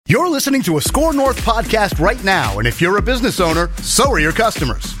You're listening to a Score North podcast right now, and if you're a business owner, so are your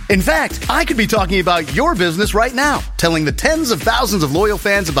customers. In fact, I could be talking about your business right now, telling the tens of thousands of loyal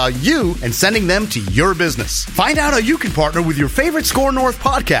fans about you and sending them to your business. Find out how you can partner with your favorite Score North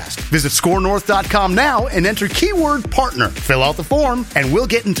podcast. Visit scorenorth.com now and enter keyword partner. Fill out the form, and we'll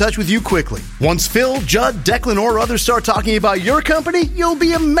get in touch with you quickly. Once Phil, Judd, Declan, or others start talking about your company, you'll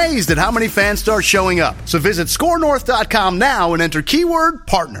be amazed at how many fans start showing up. So visit scorenorth.com now and enter keyword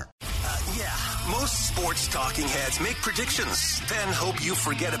partner. Most sports talking heads make predictions, then hope you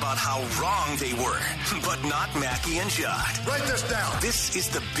forget about how wrong they were. But not Mackie and Judd. Write this down. This is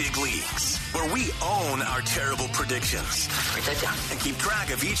the big leagues, where we own our terrible predictions. Write that down. And keep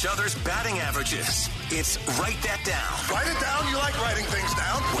track of each other's batting averages. It's Write That Down. Write it down. You like writing things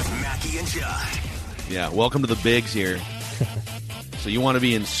down. With Mackie and Judd. Yeah, welcome to the bigs here. So you want to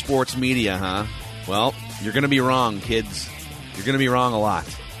be in sports media, huh? Well, you're going to be wrong, kids. You're going to be wrong a lot.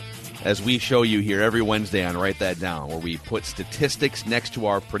 As we show you here every Wednesday on Write That Down, where we put statistics next to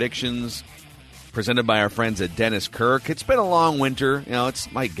our predictions, presented by our friends at Dennis Kirk. It's been a long winter. You know,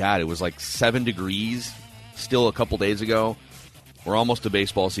 my God, it was like 7 degrees still a couple days ago. We're almost to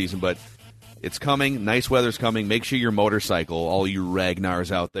baseball season, but it's coming. Nice weather's coming. Make sure your motorcycle, all you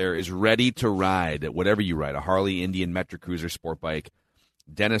Ragnars out there, is ready to ride. Whatever you ride, a Harley, Indian, Metra Cruiser, sport bike,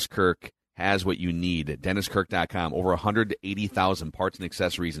 Dennis Kirk has what you need at DennisKirk.com. Over 180,000 parts and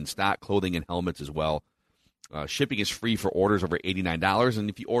accessories in stock, clothing and helmets as well. Shipping is free for orders over $89, and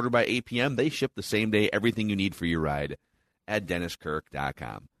if you order by 8 p.m., they ship the same day everything you need for your ride at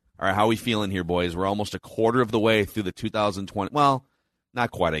DennisKirk.com. All right, how are we feeling here, boys? We're almost a quarter of the way through the 2020. Well, not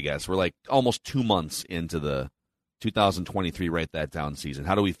quite, I guess. We're like almost 2 months into the 2023 Write That Down season.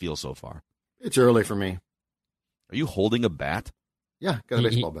 How do we feel so far? It's early for me. Are you holding a bat? Yeah, got a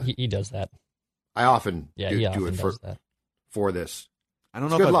baseball bat. He does that. I often do it for this. I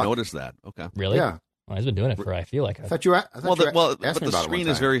don't know if I've noticed that. Okay. Really? Yeah. Well, he's been doing it for, I feel like. I thought you asked me but about the it screen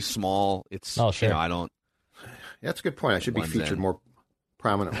is very small. It's, oh, sure. I don't. Yeah, that's a good point. I should be featured more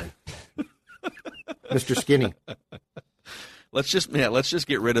prominently. Mr. Skinny. Let's just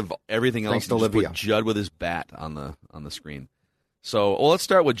get rid of everything else and just put Judd with his bat on the screen. So, let's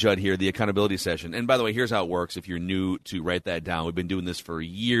start with Judd here, the accountability session. And by the way, here's how it works. If you're new to Write That Down, we've been doing this for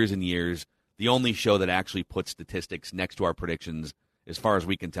years and years. The only show that actually puts statistics next to our predictions, as far as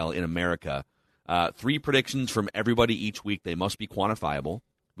we can tell, in America. 3 predictions from everybody each week. They must be quantifiable.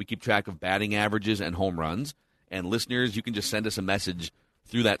 We keep track of batting averages and home runs. And listeners, you can just send us a message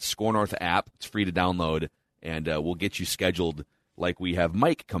through that Score North app. It's free to download, and we'll get you scheduled like we have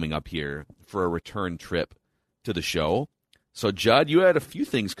Mike coming up here for a return trip to the show. So, Judd, you had a few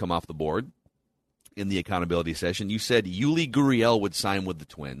things come off the board in the accountability session. You said Yuli Gurriel would sign with the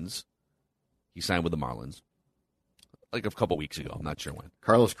Twins. He signed with the Marlins like a couple weeks ago. I'm not sure when.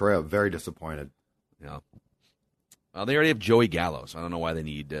 Carlos Correa, very disappointed. Yeah. Well, they already have Joey Gallo, so I don't know why they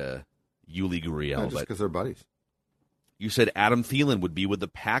need Yuli Gurriel. No, just because they're buddies. You said Adam Thielen would be with the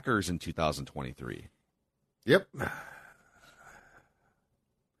Packers in 2023. Yep.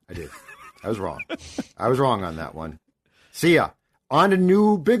 I did. I was wrong. I was wrong on that one. See ya. On to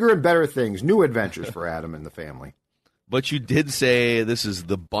new, bigger and better things, new adventures for Adam and the family. But you did say this is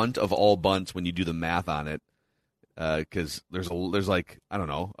the bunt of all bunts when you do the math on it, because there's like, I don't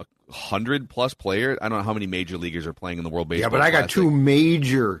know, 100+ players. I don't know how many major leaguers are playing in the World Baseball Classic. Yeah, but I got 2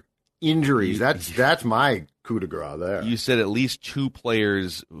 major injuries. That's my coup de grace there. You said at least 2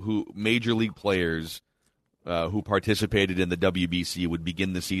 players, major league players, who participated in the WBC would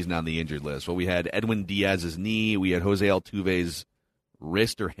begin the season on the injured list. Well, we had Edwin Diaz's knee. We had Jose Altuve's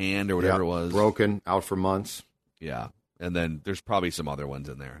wrist or hand or whatever it was. Broken, out for months. Yeah. And then there's probably some other ones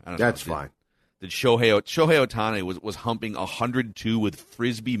in there. That's fine. Did Shohei Ohtani was humping 102 with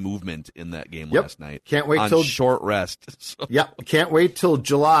frisbee movement in that game last night. Can't wait on till short rest. So. Yep. Can't wait till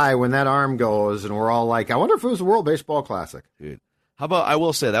July when that arm goes and we're all like, I wonder if it was the World Baseball Classic. Dude. How about, I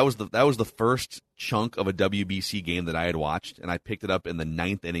will say, that was the first chunk of a WBC game that I had watched, and I picked it up in the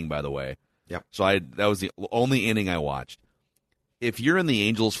 9th inning, by the way. Yep. So that was the only inning I watched. If you're in the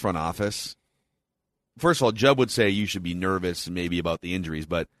Angels front office, first of all, Judd would say you should be nervous maybe about the injuries,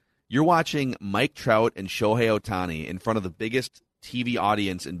 but you're watching Mike Trout and Shohei Ohtani in front of the biggest TV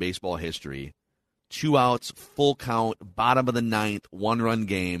audience in baseball history. 2 outs, full count, bottom of the 9th, 1-run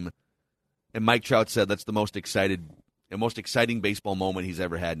game. And Mike Trout said that's the most exciting baseball moment he's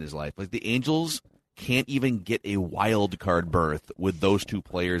ever had in his life. Like, the Angels can't even get a wild card berth with those 2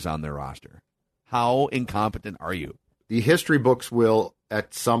 players on their roster. How incompetent are you? The history books will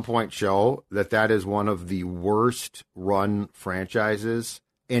at some point show that is one of the worst run franchises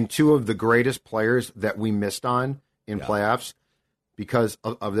and 2 of the greatest players that we missed on in playoffs, because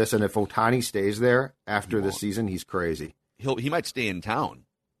of this. And if Ohtani stays there after this season, he's crazy. He might stay in town,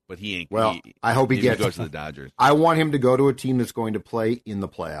 but he ain't. Well, I hope he goes to the Dodgers. I want him to go to a team that's going to play in the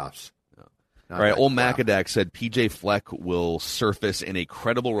playoffs. All right, old Macadac said P.J. Fleck will surface in a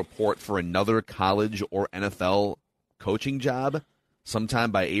credible report for another college or NFL coaching job sometime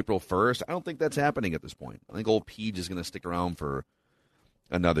by April 1st. I don't think that's happening at this point. I think old Page is going to stick around for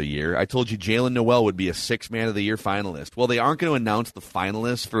another year. I told you Jalen Noel would be a 6th Man of the Year finalist. Well, they aren't going to announce the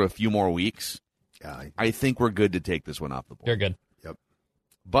finalists for a few more weeks. Yeah, I think we're good to take this one off the board. You're good. Yep.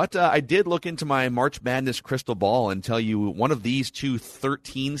 But I did look into my March Madness crystal ball and tell you one of these two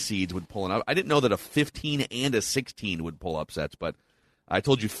 13 seeds would pull an up. I didn't know that a 15 and a 16 would pull upsets, but I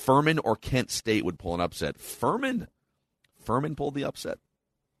told you Furman or Kent State would pull an upset. Furman pulled the upset.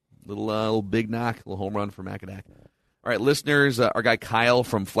 Little big knock, little home run for Macadac. All right, listeners, our guy Kyle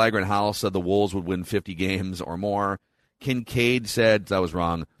from Flagrant House said the Wolves would win 50 games or more. Kincaid said, that was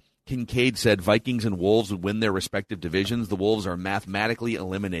wrong. Kincaid said Vikings and Wolves would win their respective divisions. The Wolves are mathematically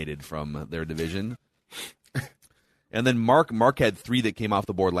eliminated from their division. And then Mark had 3 that came off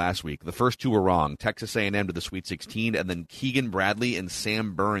the board last week. The first 2 were wrong. Texas A&M to the Sweet 16, and then Keegan Bradley and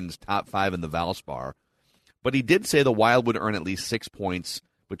Sam Burns top 5 in the Valspar. But he did say the Wild would earn at least 6 points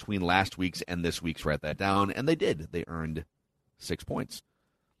between last week's and this week's. Write that down, and they did. They earned 6 points.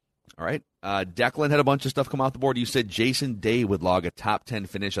 All right. Declan had a bunch of stuff come off the board. You said Jason Day would log a top 10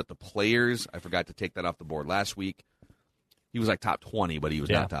 finish at the Players. I forgot to take that off the board last week. He was like top 20, but he was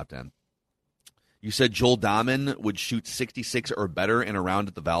not top 10. You said Joel Dahman would shoot 66 or better in a round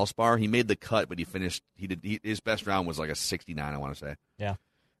at the Valspar. He made the cut, but he finished. His best round was like a 69, I want to say. Yeah.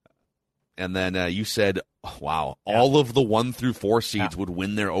 And then you said, wow, all of the 1 through 4 seeds would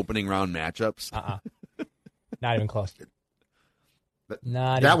win their opening round matchups. Not even close.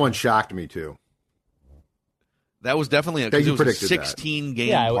 That one shocked me, too. That was definitely a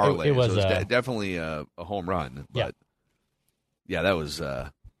 16-game parlay. It was definitely a home run. But that was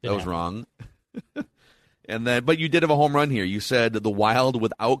wrong. But you did have a home run here. You said the Wild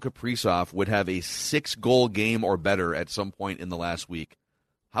without Kaprizov would have a 6-goal game or better at some point in the last week.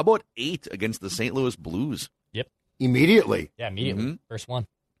 How about 8 against the St. Louis Blues? Yep. Immediately. Yeah, immediately. Mm-hmm. First one.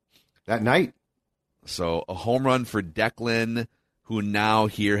 That night. So a home run for Declan, who now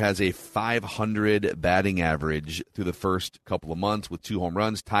here has a 500 batting average through the first couple of months with 2 home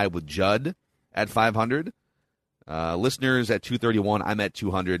runs, tied with Judd at 500. Listeners at 231, I'm at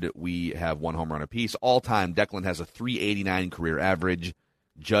 200. We have 1 home run apiece. All time, Declan has a 389 career average.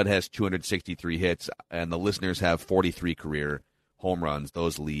 Judd has 263 hits, and the listeners have 43 career home runs.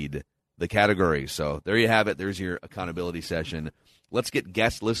 Those lead the category. So there you have it. There's your accountability session. Let's get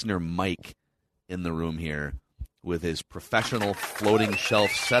guest listener Mike in the room here with his professional floating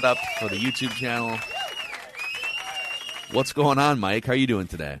shelf setup for the YouTube channel. What's going on, Mike? How are you doing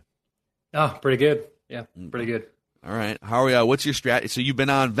today? Oh, pretty good. Yeah, pretty good. All right. How are you? What's your strategy? So you've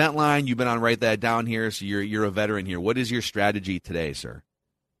been on Ventline. You've been on Write That Down here. So you're a veteran here. What is your strategy today, sir?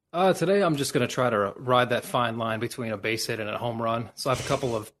 Today I'm just going to try to ride that fine line between a base hit and a home run. So I have a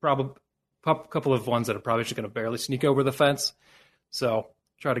couple of ones that are probably just going to barely sneak over the fence. So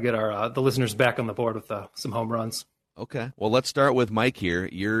try to get the listeners back on the board with some home runs. Okay. Well, let's start with Mike here.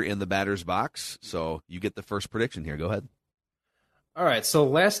 You're in the batter's box, so you get the first prediction here. Go ahead. All right. So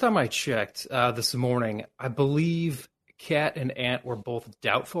last time I checked this morning, I believe Cat and Ant were both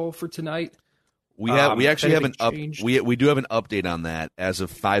doubtful for tonight. We actually have we do have an update on that as of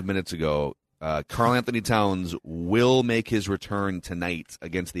 5 minutes ago. Karl-Anthony Towns will make his return tonight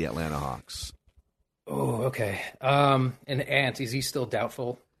against the Atlanta Hawks. Oh, okay. And Ant, is he still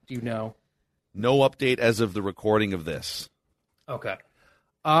doubtful? Do you know? No update as of the recording of this. Okay.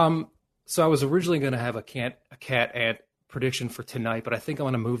 So I was originally going to have a Cat Ant prediction for tonight, but I think I'm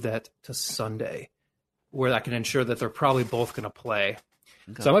going to move that to Sunday, where I can ensure that they're probably both going to play.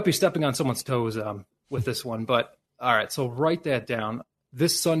 Okay. So I might be stepping on someone's toes with this one, but all right. So write that down.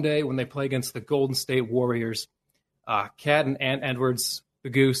 This Sunday, when they play against the Golden State Warriors, Cat and Ant Edwards, the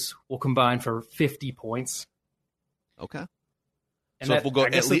Goose, will combine for 50 points. Okay. And so if we'll go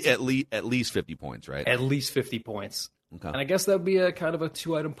at least 50 points, right? At least 50 points. Okay. And I guess that would be a kind of a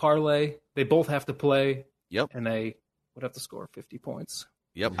 2-item parlay. They both have to play. Yep. And they would have to score 50 points.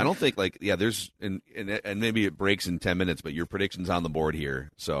 Yep. I don't think there's and maybe it breaks in 10 minutes, but your prediction's on the board here.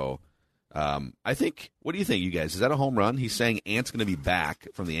 So I think, what do you think, you guys? Is that a home run? He's saying Ant's going to be back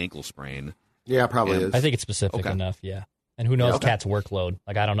from the ankle sprain. Yeah, probably is. I think it's specific enough, yeah. And who knows Cat's workload?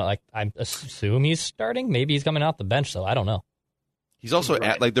 Like, I don't know. Like, I assume he's starting. Maybe he's coming off the bench, so I don't know. He's also,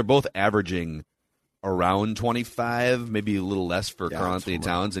 they're both averaging around 25, maybe a little less for Karl-Anthony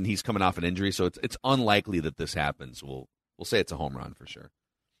Towns, and he's coming off an injury, so it's unlikely that this happens. We'll We'll say it's a home run for sure.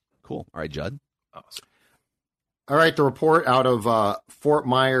 Cool. All right, Judd. Awesome. All right, the report out of Fort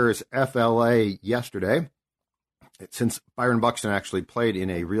Myers, FLA yesterday, since Byron Buxton actually played in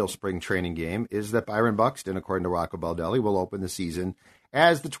a real spring training game, is that Byron Buxton, according to Rocco Baldelli, will open the season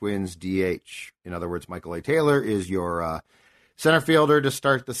as the Twins' DH. In other words, Michael A. Taylor is your center fielder to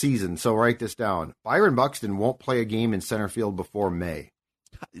start the season. So write this down. Byron Buxton won't play a game in center field before May.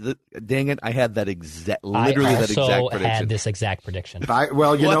 Dang it! I had that exact prediction. Had this exact prediction.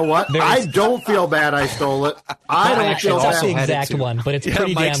 Well, you know what? I don't feel bad I stole it. I don't feel it's bad. the exact one, but it's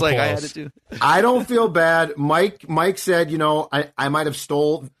pretty Mike's damn like, close. I had it too. I don't feel bad. Mike said, I might have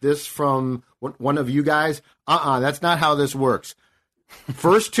stole this from one of you guys. That's not how this works.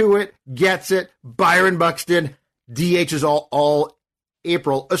 First to it, gets it. Byron Buxton, DH is all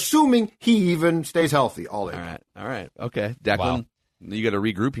April, assuming he even stays healthy all April. All right. Okay. Declan, Wow. You got to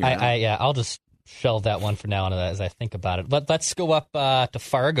regroup here. I'll just shelve that one for now on as I think about it. Let's go up to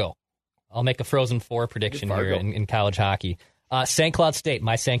Fargo. I'll make a Frozen Four prediction here in college hockey. St. Cloud State,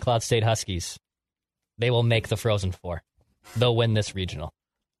 my St. Cloud State Huskies, they will make the Frozen Four. They'll win this regional.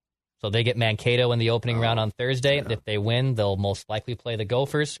 So they get Mankato in the opening round on Thursday. Yeah. If they win, they'll most likely play the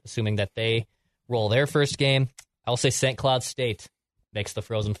Gophers, assuming that they roll their first game. I'll say St. Cloud State makes the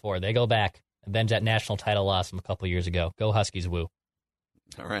Frozen Four. They go back. Avenge that national title loss from a couple years ago. Go Huskies, woo.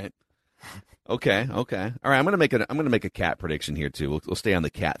 All right. Okay. All right. I'm gonna make a cat prediction here too. We'll stay on the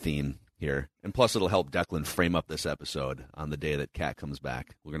cat theme here, and plus it'll help Declan frame up this episode on the day that Cat comes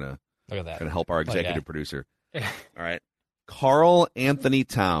back. We're gonna look at that. Gonna help our executive producer. All right. Karl-Anthony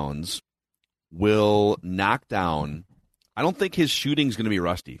Towns will knock down. I don't think his shooting's going to be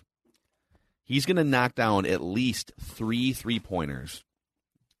rusty. He's going to knock down at least 3 3-pointers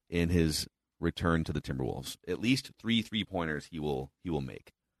in his return to the Timberwolves. At least 3 3-pointers he will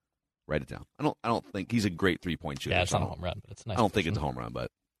make. Write it down. I don't think he's a great 3-point shooter. Yeah, it's not a home run, but it's nice. I don't think it's a home run,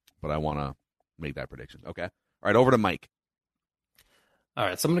 but I want to make that prediction. Okay. All right, over to Mike. All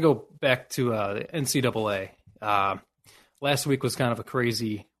right, so I'm going to go back to NCAA. Last week was kind of a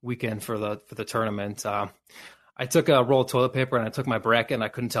crazy weekend for the tournament. I took a roll of toilet paper and I took my bracket and I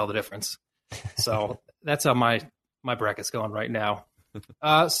couldn't tell the difference. So that's how my bracket's going right now.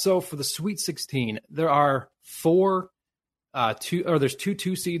 So for the Sweet 16, there are there's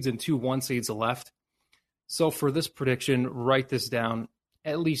 2 seeds and 2 1 seeds left. So for this prediction, write this down.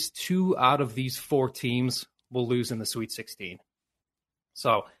 At least 2 out of these 4 teams will lose in the Sweet 16.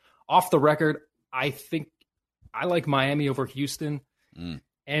 So off the record, I think I like Miami over Houston,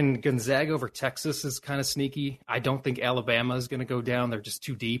 and Gonzaga over Texas is kind of sneaky. I don't think Alabama is going to go down. They're just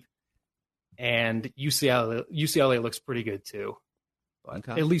too deep. And UCLA looks pretty good too. But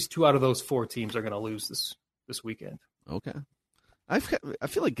okay. At least 2 out of those 4 teams are going to lose this weekend. Okay. I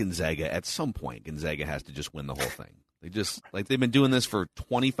feel like Gonzaga, at some point, Gonzaga has to just win the whole thing. They've been doing this for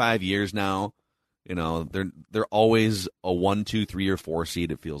 25 years now. You know, they're always a 1, 2, 3, or 4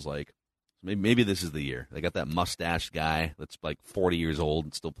 seed, it feels like. Maybe this is the year. They got that mustached guy that's like 40 years old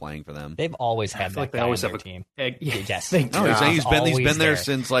and still playing for them. They've always had that guy on their team. Yes. He's been there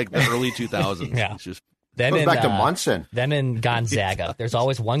since like the early 2000s. Yeah. It's just Goes back to Munson. Then in Gonzaga, there's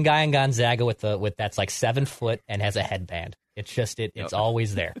always one guy in Gonzaga with that's like 7 foot and has a headband. It's just it's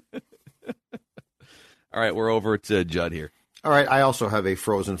always there. All right, we're over to Judd here. All right, I also have a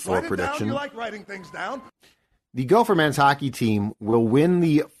Frozen Four prediction. You like writing things down? The Gopher men's hockey team will win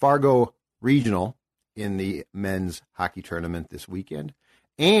the Fargo Regional in the men's hockey tournament this weekend,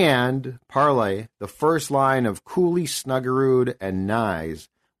 and parlay the first line of Cooley, Snuggerud, and Nyes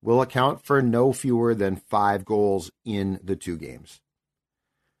will account for no fewer than 5 goals in the 2 games.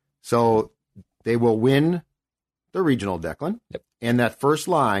 So they will win the regional, Declan, and that first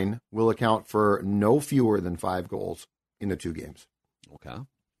line will account for no fewer than 5 goals in the 2 games. Okay.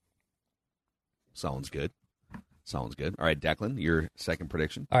 Sounds good. All right, Declan, your second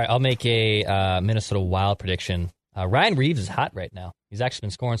prediction. All right, I'll make a Minnesota Wild prediction. Ryan Reeves is hot right now. He's actually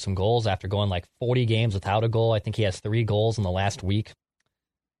been scoring some goals after going like 40 games without a goal. I think he has 3 goals in the last week.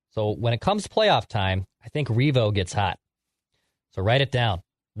 So when it comes playoff time, I think Revo gets hot. So write it down.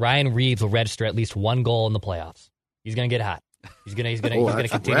 Ryan Reeves will register at least 1 goal in the playoffs. He's going to get hot. He's going to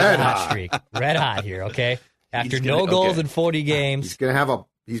continue the hot streak. Red hot here, okay? After no goals in 40 games.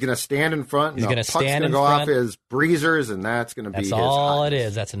 He's going to stand in front. He's going to stand in go front. Off his breezers, and that's going to be his all hotness. it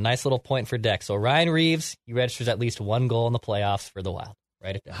is. That's a nice little point for Deck. So Ryan Reeves, he registers at least 1 goal in the playoffs for the Wild.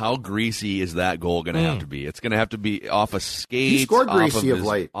 Write it down. How greasy is that goal going to have to be? It's going to have to be off a skate. He scored greasy of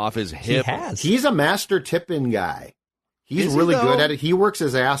late. Off his hip. He has. He's a master tip-in guy. He's Is he, really though? good at it. He works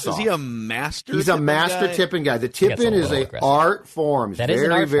his ass off. Is he a master? He's a tipping master guy? tipping guy. The He gets tipping a is little an aggressive. art form. He's That very, is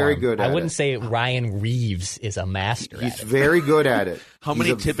an art very form. good at it. I wouldn't say Ryan Reeves is a master. He's at it. very good at it. How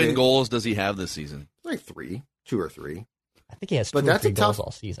many tipping goals does he have this season? Like 2 or 3. I think he has But 2 or that's 3 a goals tough-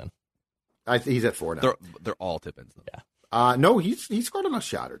 all season. He's at 4 now. They're all tip-ins. Though. Yeah. No, he scored on a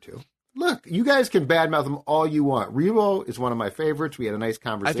shot or 2. Look, you guys can badmouth him all you want. Revo is one of my favorites. We had a nice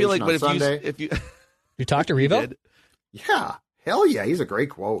conversation I feel like, on but Sunday. if you You talked to Revo? did, Yeah, hell yeah, he's a great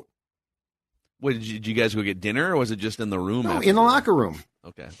quote. what, did you guys go get dinner, or was it just in the room? No, after in the locker room.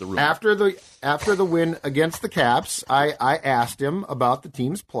 Okay, the room. After the win against the Caps, I asked him about the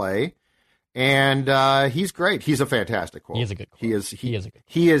team's play, and he's great. He's a fantastic quote. He is a good quote. He is a good quote.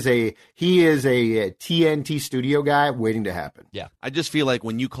 he is a TNT studio guy waiting to happen. Yeah. I just feel like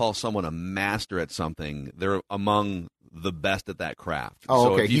when you call someone a master at something, they're among the best at that craft. Oh,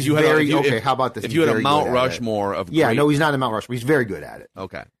 So okay. if you- He's if you had a- very if you- okay. if- How about this? If He's you had a very Mount good at it. Rushmore of Yeah, great, no, he's not in Mount Rushmore. He's very good at it.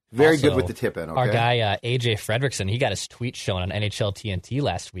 okay. Very Also, good with the tip-in. Okay? Our guy AJ Fredrickson, he got his tweet shown on NHL TNT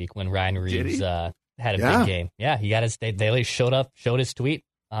last week when Ryan Reeves had a Yeah. big game. Yeah, he got his. They showed his tweet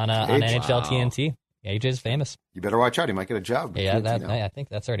on NHL Wow. TNT. AJ's famous. You better watch out. He might get a job. with Yeah, TNT now. I think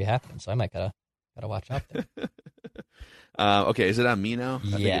that's already happened. So I might gotta watch out there. Okay, is it on me now? I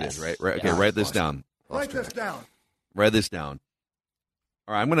think it Yes. is, right? Okay, Yeah. write this down. Write this down. Write this down.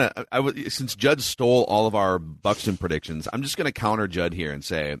 All right, since Judd stole all of our Buxton predictions, I'm just gonna counter Judd here and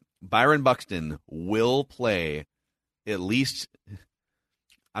say Byron Buxton will play at least.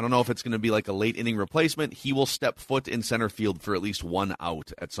 I don't know if it's going to be like a late inning replacement. He will step foot in center field for at least one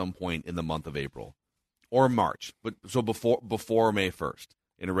out at some point in the month of April or March. But so before May 1st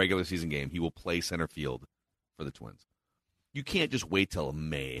in a regular season game, he will play center field for the Twins. You can't just wait till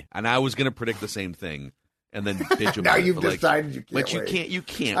May. And I was going to predict the same thing and then bitch about Now it. you've but, like, decided you can't. but wait. you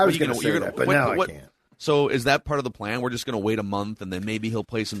can't. I was What are going to you say gonna- that, but what- now what- I can't. So is that part of the plan? We're just going to wait a month and then maybe he'll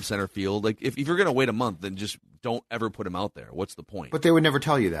play some center field. Like if you're going to wait a month, then just don't ever put him out there. What's the point? But they would never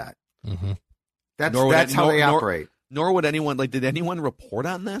tell you that. Mm-hmm. That's how they operate. Nor would anyone did anyone report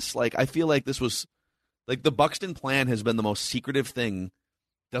on this? Like I feel like this was like the Buxton plan has been the most secretive thing.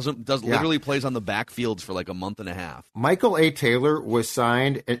 Literally plays on the backfields for like a month and a half. Michael A. Taylor was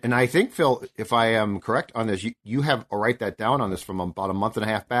signed, and I think, Phil, if I am correct on this, you have write that down on this from about a month and a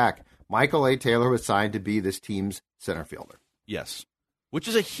half back. Michael A. Taylor was signed to be this team's center fielder. Yes. Which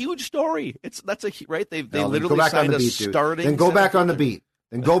is a huge story. Right? They Well, then literally go back on signed the a beat, dude. starting. Then go center back on the fielder. beat.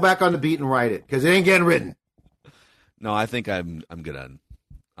 Then go back on the beat and write it because it ain't getting written. No, I think I'm good on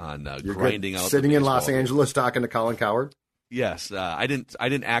You're grinding good. out Sitting the in Los baseball. Angeles talking to Colin Cowherd. Yes, I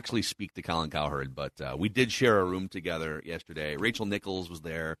didn't actually speak to Colin Cowherd, but we did share a room together yesterday. Rachel Nichols was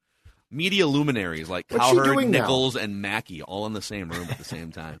there. Media luminaries like What's she Cowherd, doing now? Nichols, and Mackey all in the same room at the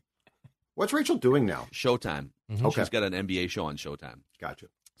same time. What's Rachel doing now? Showtime. Mhm. Okay. She's got an NBA show on Showtime. Gotcha.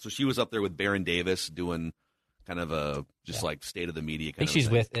 So she was up there with Baron Davis doing kind of a like state of the media. I think Kind she's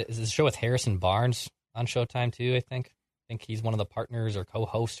of thing. is the show with Harrison Barnes on Showtime too. I think he's one of the partners or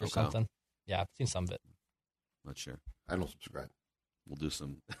co-hosts or Okay. something. Yeah, I've seen some of it. Not sure. I don't subscribe. We'll do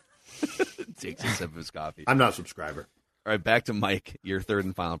some. Takes a sip of his coffee. I'm not a subscriber. All right, back to Mike. Your third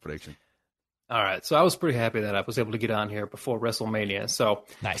and final prediction. All right, so I was pretty happy that I was able to get on here before WrestleMania. So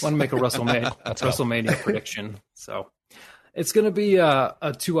Nice. I want to make a WrestleMania prediction. So it's going to be a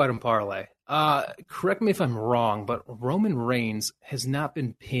 2-item parlay. Correct me if I'm wrong, but Roman Reigns has not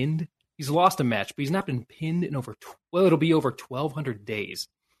been pinned. He's lost a match, but he's not been pinned in it'll be over 1,200 days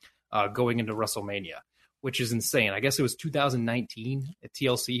going into WrestleMania, which is insane. I guess it was 2019 at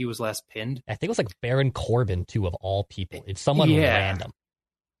TLC he was last pinned. I think it was like Baron Corbin too, of all people. It's someone random.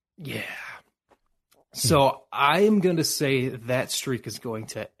 Yeah. So I am going to say that streak is going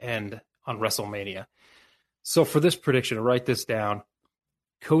to end on WrestleMania. So for this prediction, write this down.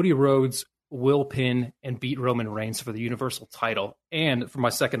 Cody Rhodes will pin and beat Roman Reigns for the Universal title. And for my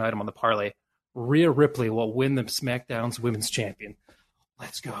second item on the parlay, Rhea Ripley will win the SmackDown's Women's Champion.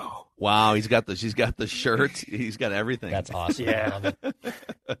 Let's go. Wow, she's got the shirt. He's got everything. That's awesome. Yeah. I love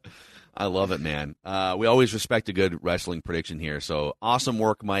it. I love it, man. We always respect a good wrestling prediction here. So awesome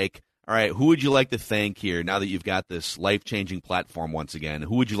work, Mike. All right, who would you like to thank here now that you've got this life-changing platform once again?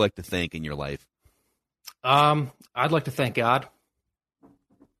 Who would you like to thank in your life? I'd like to thank God.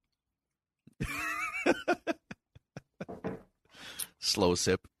 Slow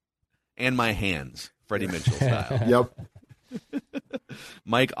sip. And my hands, Freddie Mitchell style. Yep.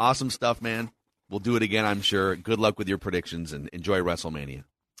 Mike, awesome stuff, man. We'll do it again, I'm sure. Good luck with your predictions and enjoy WrestleMania.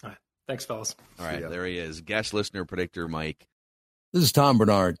 All right. Thanks, fellas. All right, ya. there he is. Guest listener predictor, Mike. This is Tom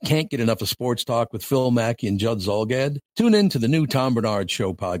Bernard. Can't get enough of sports talk with Phil Mackey and Judd Zolgad? Tune in to the new Tom Bernard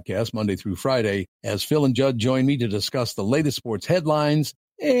Show podcast Monday through Friday as Phil and Judd join me to discuss the latest sports headlines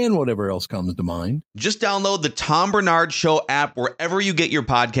and whatever else comes to mind. Just download the Tom Bernard Show app wherever you get your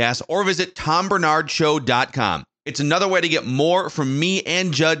podcasts or visit tombernardshow.com. It's another way to get more from me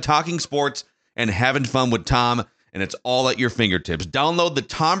and Judd talking sports and having fun with Tom, and it's all at your fingertips. Download the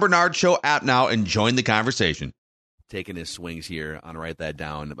Tom Bernard Show app now and join the conversation. Taking his swings here on Write That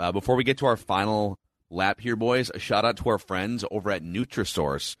Down. Before we get to our final lap here, boys, a shout-out to our friends over at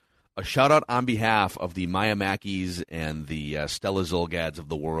Nutrisource. A shout-out on behalf of the Maya Mackeys and the Stella Zolgads of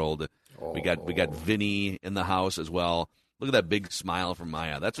the world. We got Vinny in the house as well. Look at that big smile from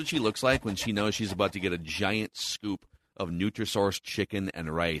Maya. That's what she looks like when she knows she's about to get a giant scoop of Nutrisource chicken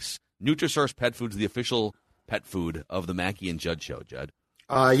and rice. Nutrisource Pet Food's the official pet food of the Mackey and Judd Show, Judd.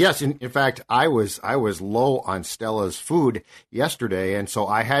 Yes, in fact, I was low on Stella's food yesterday, and so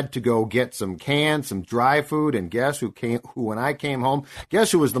I had to go get some canned, some dry food. And guess who when I came home?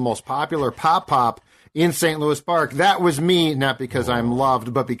 Guess who was the most popular Pop in St. Louis Park? That was me, not because I'm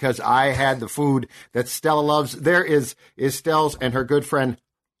loved, but because I had the food that Stella loves. There is Stell's and her good friend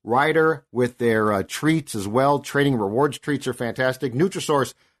Ryder with their treats as well. Trading Rewards treats are fantastic.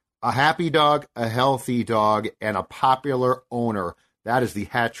 Nutrisource, a happy dog, a healthy dog, and a popular owner. That is the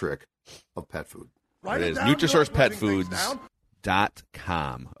hat trick of pet food. It is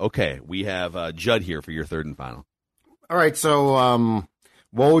NutrisourcePetFoods.com. Okay, we have Judd here for your third and final. All right, so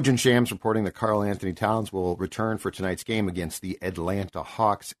Woj and Shams reporting that Karl-Anthony Towns will return for tonight's game against the Atlanta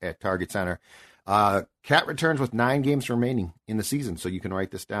Hawks at Target Center. Cat returns with 9 games remaining in the season, so you can write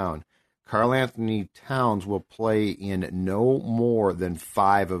this down. Karl-Anthony Towns will play in no more than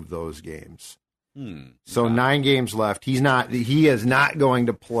 5 of those games. So 9 games left. He is not going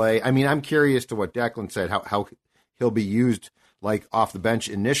to play. I mean, I'm curious to what Declan said, how he'll be used, like off the bench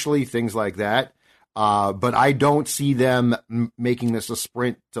initially, things like that. But I don't see them making this a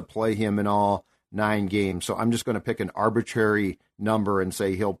sprint to play him in all 9 games. So I'm just going to pick an arbitrary number and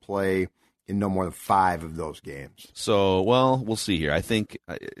say he'll play in no more than 5 of those games. So, well, we'll see here. I think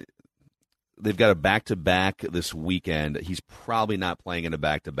they've got a back-to-back this weekend. He's probably not playing in a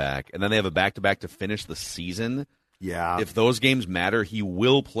back-to-back. And then they have a back-to-back to finish the season. Yeah. If those games matter, he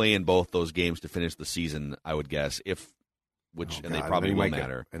will play in both those games to finish the season, I would guess. They probably will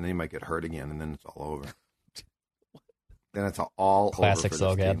matter. And then he might get hurt again, and then it's all over. Then it's all Classic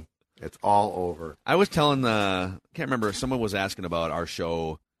over for this team. It's all over. I was telling I can't remember, someone was asking about our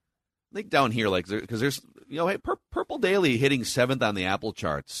show. I think down here, because there's, hey, Purple Daily hitting 7th on the Apple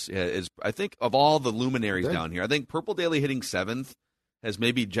charts is, I think, of all the luminaries down here, I think Purple Daily hitting 7th has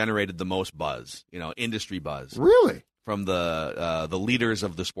maybe generated the most buzz, industry buzz. Really? From the leaders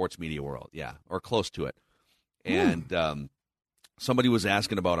of the sports media world, yeah, or close to it. And somebody was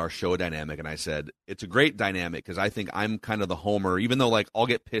asking about our show dynamic, and I said, it's a great dynamic because I think I'm kind of the homer, even though, I'll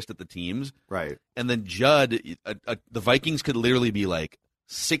get pissed at the teams. Right. And then Judd, the Vikings could literally be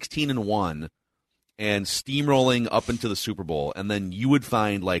 16-1 and steamrolling up into the Super Bowl, and then you would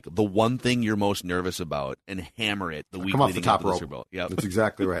find the one thing you're most nervous about and hammer it the week leading up to the Super Bowl. Yep. That's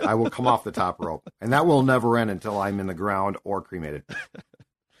exactly right. I will come off the top rope, and that will never end until I'm in the ground or cremated.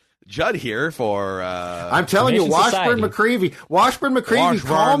 Judd here for I'm telling you, Washburn McCreevy,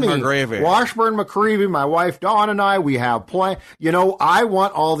 call me. Washburn McCreevy, my wife Dawn and I, we have plans. I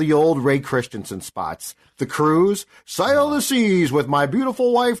want all the old Ray Christensen spots. The cruise, sail the seas with my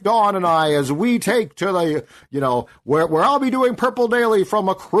beautiful wife Dawn and I as we take to the, where I'll be doing Purple Daily from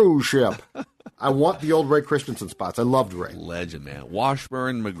a cruise ship. I want the old Ray Christensen spots. I loved Ray. Legend, man.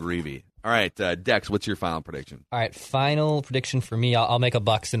 Washburn McGreevy. All right, Dex, what's your final prediction? All right, final prediction for me. I'll make a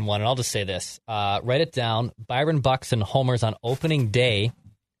Buxton one, and I'll just say this. Write it down. Byron Buxton homers on opening day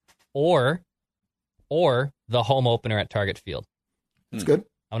or the home opener at Target Field. That's good.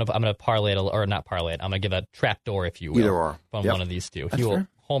 I'm gonna parlay it, or not parlay it. I'm gonna give a trapdoor, if you will, either or from one of these two. That's he will fair.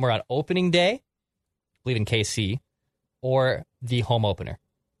 homer on opening day, I believe in KC, or the home opener.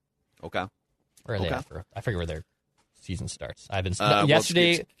 Okay. Where are they at for? I forget where their season starts. I've been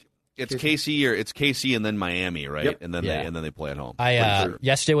yesterday. It's KC and then Miami, right? Yep. And then they play at home.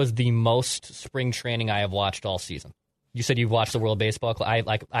 Yesterday was the most spring training I have watched all season. You said you've watched the World Baseball.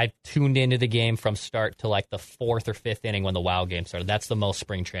 I tuned into the game from start to the 4th or 5th inning when the WoW game started. That's the most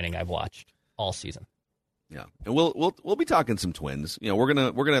spring training I've watched all season. Yeah, and we'll be talking some Twins. We're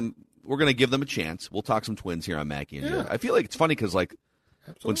gonna give them a chance. We'll talk some Twins here on Mackey and Judd. I feel like it's funny because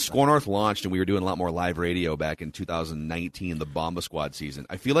when Score North launched and we were doing a lot more live radio back in 2019, the Bomba Squad season,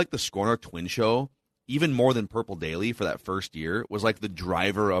 I feel like the Score North Twin Show, even more than Purple Daily for that first year, was the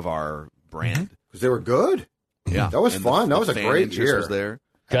driver of our brand. Because they were good. Yeah, That was and fun. That was a fan great interest year. Was there.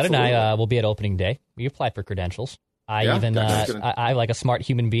 Judd and I will be at opening day. We applied for credentials. I like a smart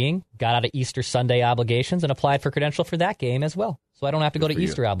human being, got out of Easter Sunday obligations and applied for credential for that game as well. So I don't have to go to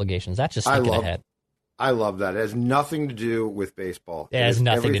Easter obligations. That's just thinking ahead. I love that. It has nothing to do with baseball. It has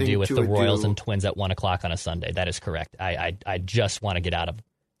nothing to do with the Royals and Twins at 1 o'clock on a Sunday. That is correct. I just want to get out of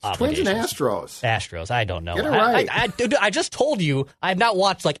obligations. Twins and Astros. Astros. I don't know. Get it right. I just told you I have not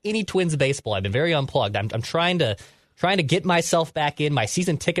watched like any Twins baseball. I've been very unplugged. I'm trying to get myself back in. My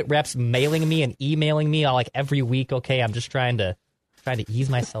season ticket reps mailing me and emailing me like every week. Okay, I'm just trying to ease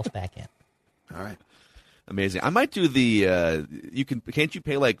myself back in. All right. Amazing. I might do the. Can't you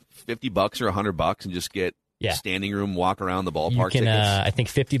pay like $50 or $100 and just get standing room, walk around the ballpark? You can. Tickets? I think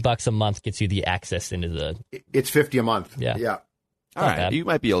 $50 a month gets you the access into the. It's $50 a month. Yeah. All right. Bad. You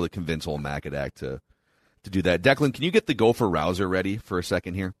might be able to convince old Macadac to do that. Declan, can you get the Gopher Rouser ready for a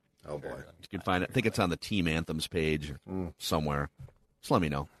second here? Oh boy, you can find it. I think it's on the team anthems page somewhere. Just let me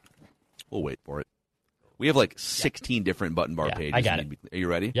know. We'll wait for it. We have like 16 different button bar pages. I got it. Are you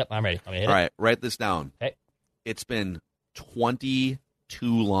ready? Yep, I'm ready. All right, write this down. Okay. It's been 22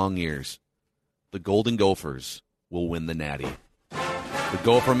 long years. The Golden Gophers will win the Natty. The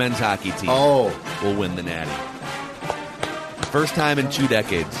Gopher men's hockey team will win the Natty. First time in 2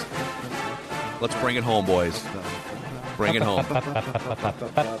 decades. Let's bring it home, boys. Bring it home.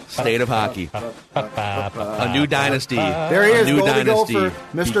 State of hockey. A new dynasty. There he is, new Goldie dynasty Gopher.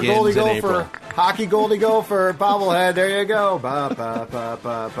 Mr. Goldie Gopher. Hockey Goldie Gopher. Bobblehead. There you go.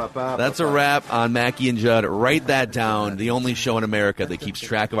 That's a wrap on Mackie and Judd. Write that down. The only show in America that keeps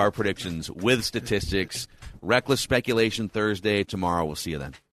track of our predictions with statistics. Reckless Speculation Thursday. Tomorrow. We'll see you then.